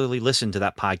regularly listened to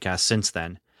that podcast since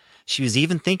then. She was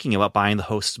even thinking about buying the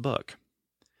host's book.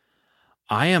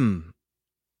 "I am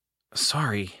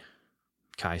sorry,"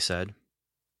 Kai said.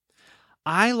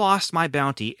 "I lost my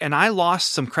bounty, and I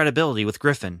lost some credibility with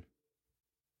Griffin."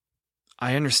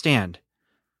 "I understand."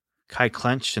 Kai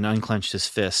clenched and unclenched his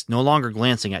fist, no longer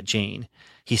glancing at Jane.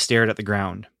 He stared at the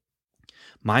ground.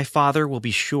 "My father will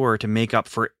be sure to make up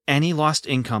for any lost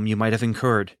income you might have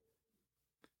incurred."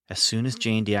 As soon as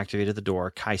Jane deactivated the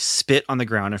door, Kai spit on the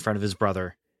ground in front of his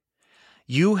brother.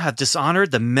 "You have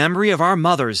dishonored the memory of our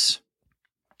mothers."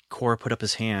 Kor put up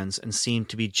his hands and seemed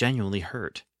to be genuinely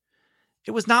hurt.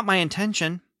 "It was not my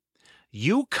intention."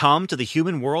 "You come to the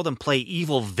human world and play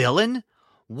evil villain?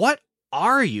 What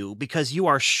are you? Because you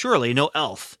are surely no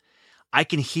elf. I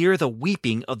can hear the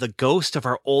weeping of the ghost of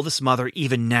our oldest mother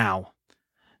even now."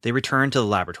 They returned to the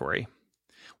laboratory.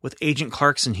 "With Agent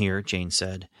Clarkson here," Jane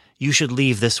said, "you should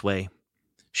leave this way."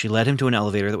 She led him to an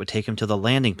elevator that would take him to the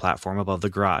landing platform above the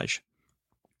garage.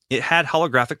 It had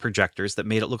holographic projectors that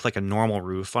made it look like a normal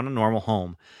roof on a normal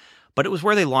home, but it was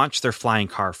where they launched their flying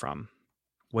car from.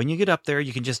 When you get up there,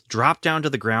 you can just drop down to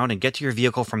the ground and get to your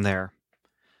vehicle from there.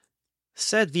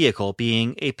 Said vehicle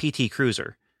being a PT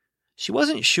Cruiser. She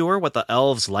wasn't sure what the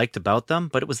elves liked about them,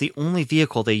 but it was the only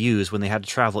vehicle they used when they had to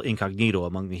travel incognito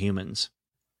among the humans.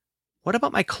 "What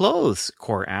about my clothes?"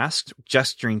 Kor asked,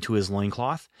 gesturing to his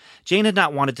loincloth. Jane had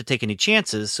not wanted to take any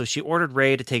chances, so she ordered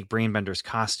Ray to take Brainbender's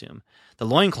costume. The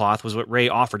loincloth was what Ray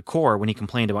offered Kor when he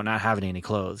complained about not having any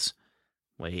clothes.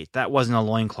 Wait, that wasn't a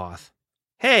loincloth.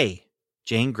 "Hey!"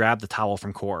 Jane grabbed the towel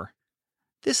from Kor.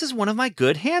 "This is one of my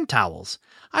good hand towels.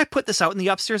 I put this out in the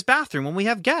upstairs bathroom when we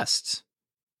have guests."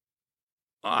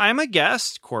 "I'm a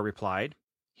guest," Kor replied.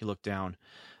 He looked down.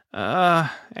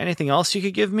 Anything else you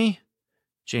could give me?"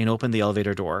 Jane opened the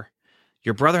elevator door.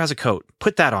 "Your brother has a coat.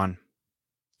 Put that on."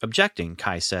 Objecting,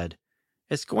 Kai said,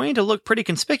 "It's going to look pretty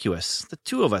conspicuous, the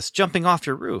 2 of us jumping off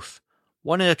your roof.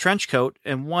 One in a trench coat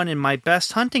and one in my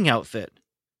best hunting outfit."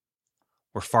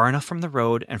 "We're far enough from the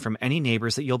road and from any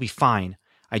neighbors that you'll be fine.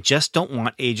 I just don't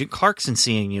want Agent Clarkson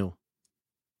seeing you."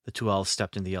 The 2 elves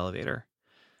stepped in the elevator.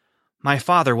 "My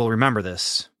father will remember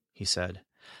this," he said.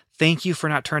 "Thank you for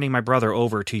not turning my brother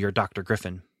over to your Dr.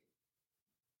 Griffin."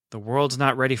 "The world's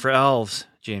not ready for elves,"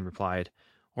 Jane replied,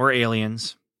 "or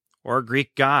aliens, or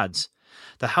Greek gods.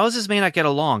 The houses may not get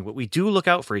along, but we do look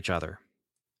out for each other."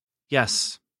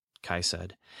 "Yes, Kai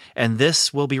said. And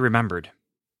this will be remembered.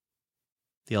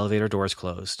 The elevator doors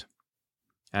closed.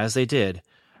 As they did,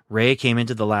 Ray came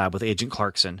into the lab with Agent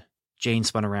Clarkson. Jane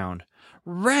spun around.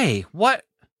 Ray, what?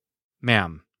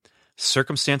 Ma'am,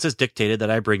 circumstances dictated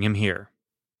that I bring him here.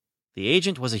 The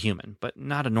agent was a human, but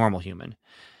not a normal human.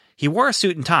 He wore a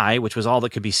suit and tie, which was all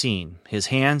that could be seen. His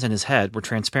hands and his head were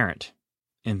transparent,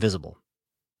 invisible.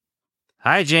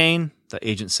 Hi, Jane, the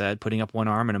agent said, putting up one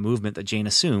arm in a movement that Jane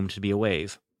assumed to be a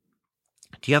wave.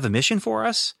 Do you have a mission for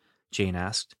us? Jane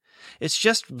asked. It's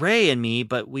just Ray and me,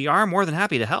 but we are more than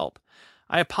happy to help.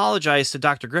 I apologize to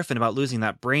Dr. Griffin about losing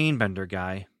that Brainbender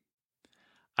guy.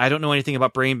 I don't know anything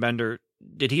about Brainbender.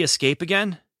 Did he escape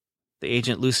again? The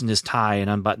agent loosened his tie and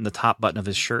unbuttoned the top button of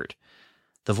his shirt.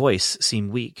 The voice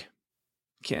seemed weak.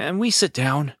 Can we sit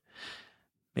down?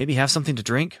 Maybe have something to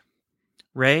drink?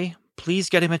 Ray, please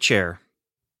get him a chair.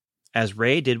 As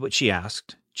Ray did what she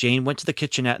asked, Jane went to the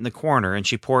kitchenette in the corner and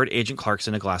she poured Agent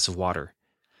Clarkson a glass of water.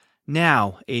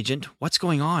 Now, Agent, what's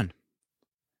going on?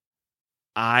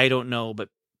 I don't know, but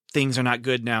things are not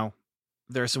good now.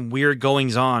 There are some weird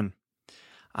goings-on.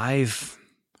 I've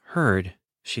heard,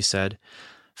 she said.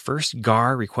 First,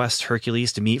 Gar requests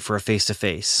Hercules to meet for a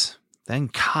face-to-face. Then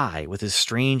Kai with his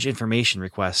strange information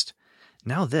request.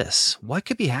 Now this. What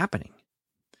could be happening?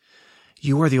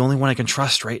 You are the only one I can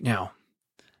trust right now.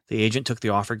 The agent took the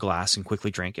offered glass and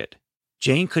quickly drank it.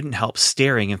 Jane couldn't help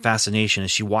staring in fascination as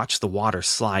she watched the water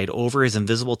slide over his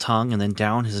invisible tongue and then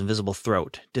down his invisible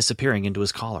throat, disappearing into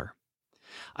his collar.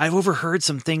 I've overheard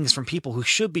some things from people who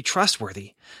should be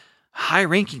trustworthy.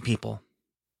 High-ranking people.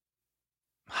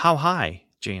 How high?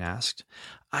 Jane asked.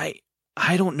 I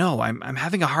don't know. I'm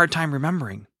having a hard time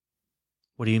remembering.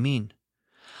 What do you mean?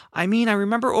 I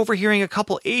remember overhearing a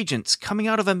couple agents coming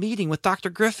out of a meeting with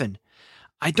Dr. Griffin.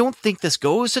 I don't think this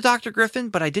goes to Dr. Griffin,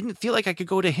 but I didn't feel like I could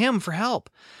go to him for help,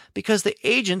 because the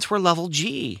agents were level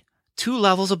G, 2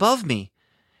 levels above me,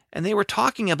 and they were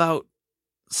talking about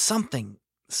something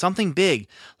big,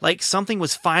 like something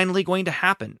was finally going to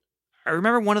happen. I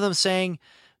remember one of them saying,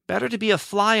 better to be a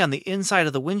fly on the inside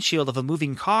of the windshield of a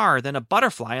moving car than a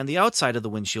butterfly on the outside of the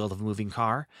windshield of a moving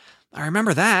car. I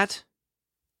remember that.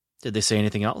 Did they say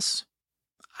anything else?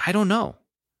 I don't know.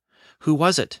 Who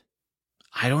was it?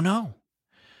 I don't know.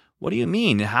 What do you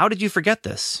mean? How did you forget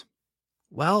this?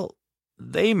 Well,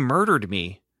 they murdered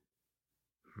me.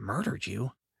 Murdered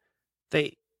you?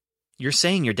 You're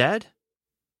saying you're dead?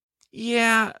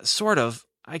 Yeah, sort of.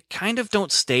 I kind of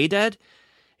don't stay dead.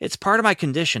 It's part of my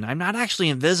condition. I'm not actually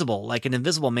invisible, like an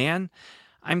invisible man.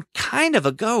 I'm kind of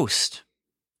a ghost.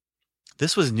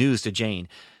 This was news to Jane.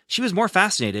 She was more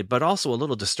fascinated, but also a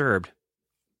little disturbed.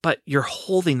 But you're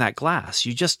holding that glass.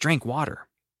 You just drank water.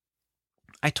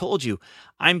 I told you,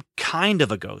 I'm kind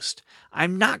of a ghost.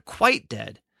 I'm not quite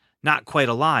dead, not quite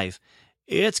alive.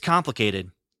 It's complicated.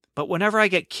 But whenever I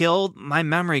get killed, my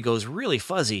memory goes really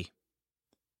fuzzy.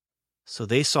 So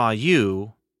they saw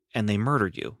you, and they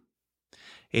murdered you.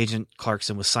 Agent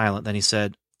Clarkson was silent. Then he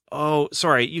said, Oh,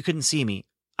 sorry, you couldn't see me.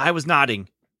 I was nodding.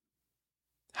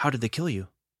 How did they kill you?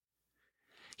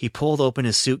 He pulled open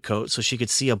his suit coat so she could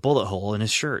see a bullet hole in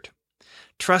his shirt.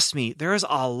 Trust me, there is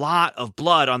a lot of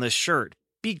blood on this shirt.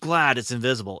 Be glad it's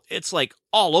invisible. It's like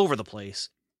all over the place.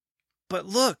 But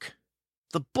look,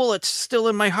 the bullet's still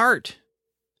in my heart.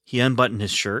 He unbuttoned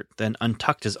his shirt, then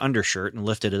untucked his undershirt and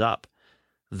lifted it up.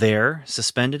 There,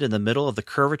 suspended in the middle of the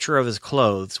curvature of his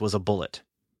clothes, was a bullet.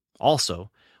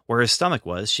 Also, where his stomach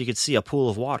was, she could see a pool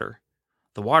of water.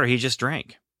 The water he just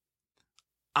drank.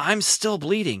 I'm still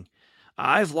bleeding.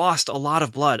 I've lost a lot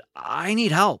of blood. I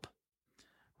need help.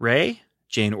 Ray,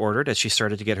 Jane ordered as she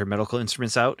started to get her medical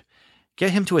instruments out.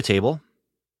 Get him to a table.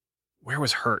 Where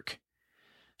was Herc?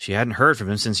 She hadn't heard from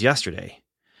him since yesterday.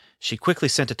 She quickly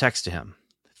sent a text to him.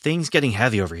 Things getting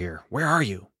heavy over here. Where are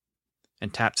you?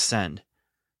 And tapped send.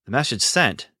 The message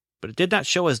sent, but it did not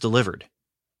show as delivered.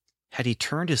 Had he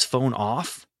turned his phone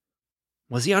off?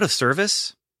 Was he out of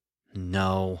service?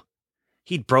 No.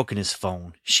 He'd broken his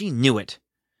phone. She knew it.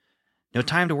 No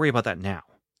time to worry about that now.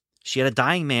 She had a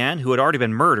dying man who had already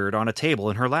been murdered on a table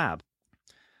in her lab.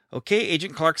 Okay,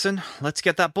 Agent Clarkson, let's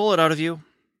get that bullet out of you.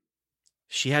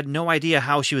 She had no idea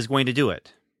how she was going to do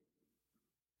it,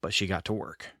 but she got to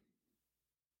work.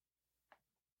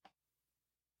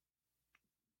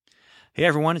 Hey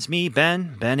everyone, it's me,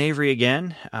 Ben Avery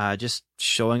again, just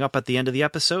showing up at the end of the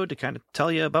episode to kind of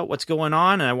tell you about what's going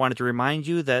on, and I wanted to remind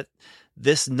you that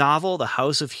this novel, The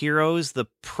House of Heroes, the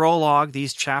prologue,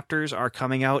 these chapters are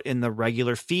coming out in the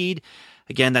regular feed.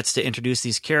 Again, that's to introduce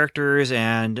these characters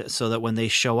and so that when they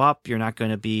show up, you're not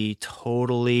going to be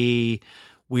totally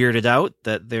weirded out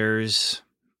that there's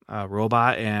a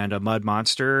robot and a mud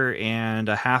monster and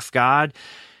a half god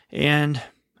and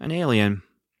an alien.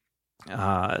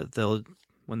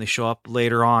 When they show up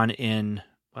later on in,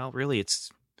 well, really,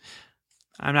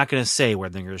 I'm not going to say where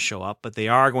they're going to show up, but they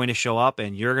are going to show up,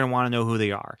 and you're going to want to know who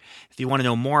they are. If you want to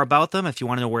know more about them, if you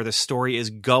want to know where the story is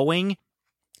going,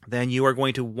 then you are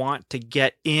going to want to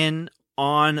get in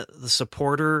on the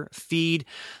supporter feed.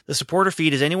 The supporter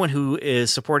feed is anyone who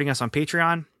is supporting us on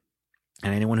Patreon,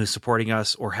 and anyone who's supporting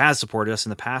us or has supported us in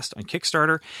the past on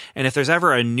Kickstarter. And if there's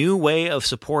ever a new way of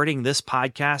supporting this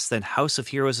podcast, then House of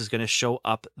Heroes is going to show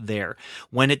up there.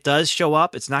 When it does show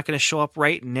up, it's not going to show up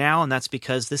right now, and that's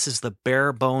because this is the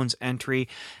bare bones entry,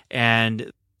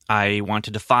 and I want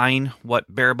to define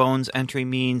what bare bones entry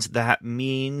means. That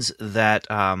means that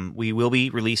we will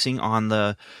be releasing on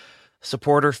the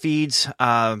supporter feeds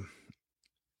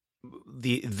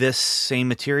this same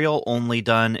material, only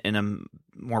done in a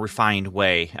more refined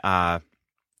way.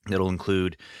 It'll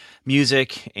include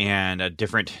music and a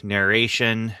different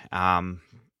narration.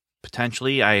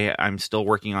 Potentially, I'm still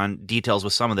working on details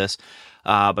with some of this,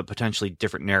 but potentially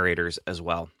different narrators as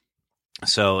well.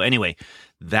 So anyway,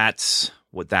 that's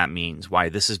what that means, why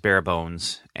this is bare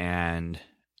bones. And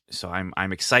so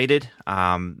I'm excited.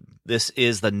 This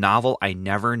is the novel I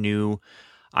never knew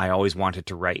I always wanted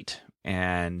to write.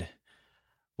 And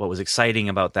what was exciting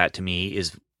about that to me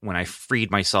is when I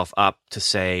freed myself up to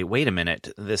say, wait a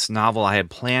minute, this novel I had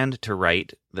planned to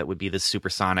write that would be the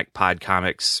Supersonic Pod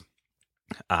Comics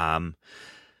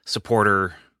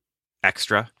supporter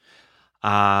extra,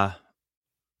 I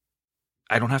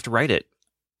don't have to write it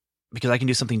because I can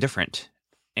do something different.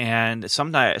 And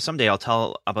someday I'll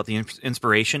tell about the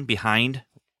inspiration behind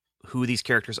who these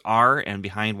characters are and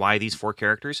behind why these 4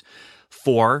 characters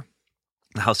for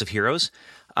the House of Heroes.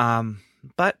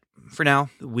 But for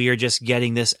now, we are just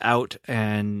getting this out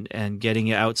and getting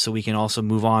it out so we can also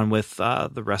move on with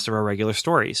the rest of our regular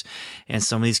stories. And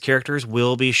some of these characters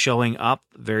will be showing up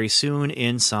very soon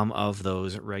in some of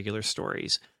those regular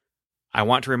stories. I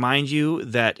want to remind you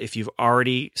that if you've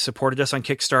already supported us on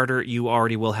Kickstarter, you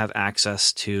already will have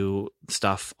access to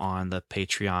stuff on the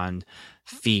Patreon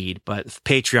feed. But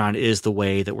Patreon is the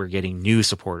way that we're getting new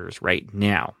supporters right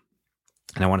now.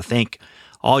 And I want to thank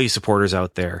all you supporters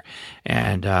out there.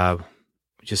 And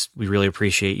we really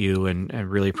appreciate you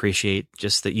and really appreciate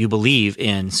just that you believe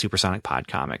in Supersonic Pod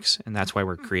Comics. And that's why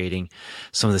we're creating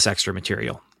some of this extra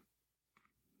material.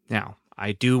 Now,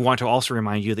 I do want to also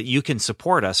remind you that you can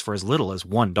support us for as little as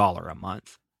 $1 a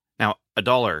month. Now,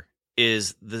 $1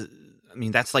 is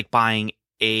that's like buying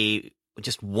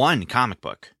just one comic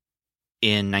book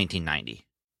in 1990.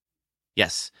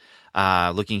 Yes.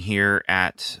 Looking here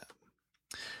at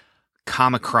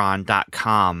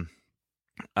Comicron.com.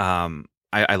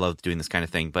 I love doing this kind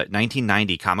of thing, but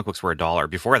 1990 comic books were $1.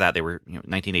 Before that, they were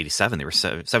 1987, they were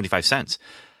 75 cents.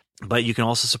 But you can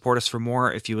also support us for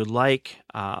more if you would like.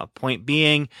 Point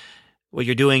being, what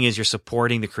you're doing is you're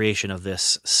supporting the creation of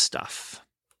this stuff,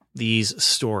 these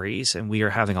stories, and we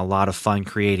are having a lot of fun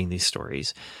creating these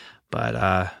stories.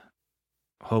 But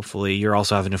hopefully you're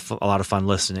also having a lot of fun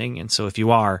listening. And so if you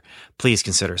are, please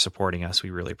consider supporting us. We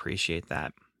really appreciate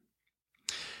that.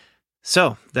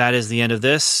 So that is the end of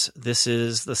this. This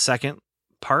is the second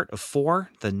part of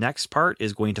 4. The next part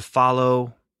is going to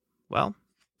follow, well,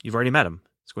 you've already met him.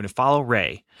 It's going to follow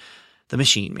Ray, the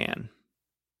Machine Man.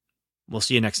 We'll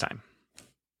see you next time.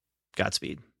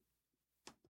 Godspeed.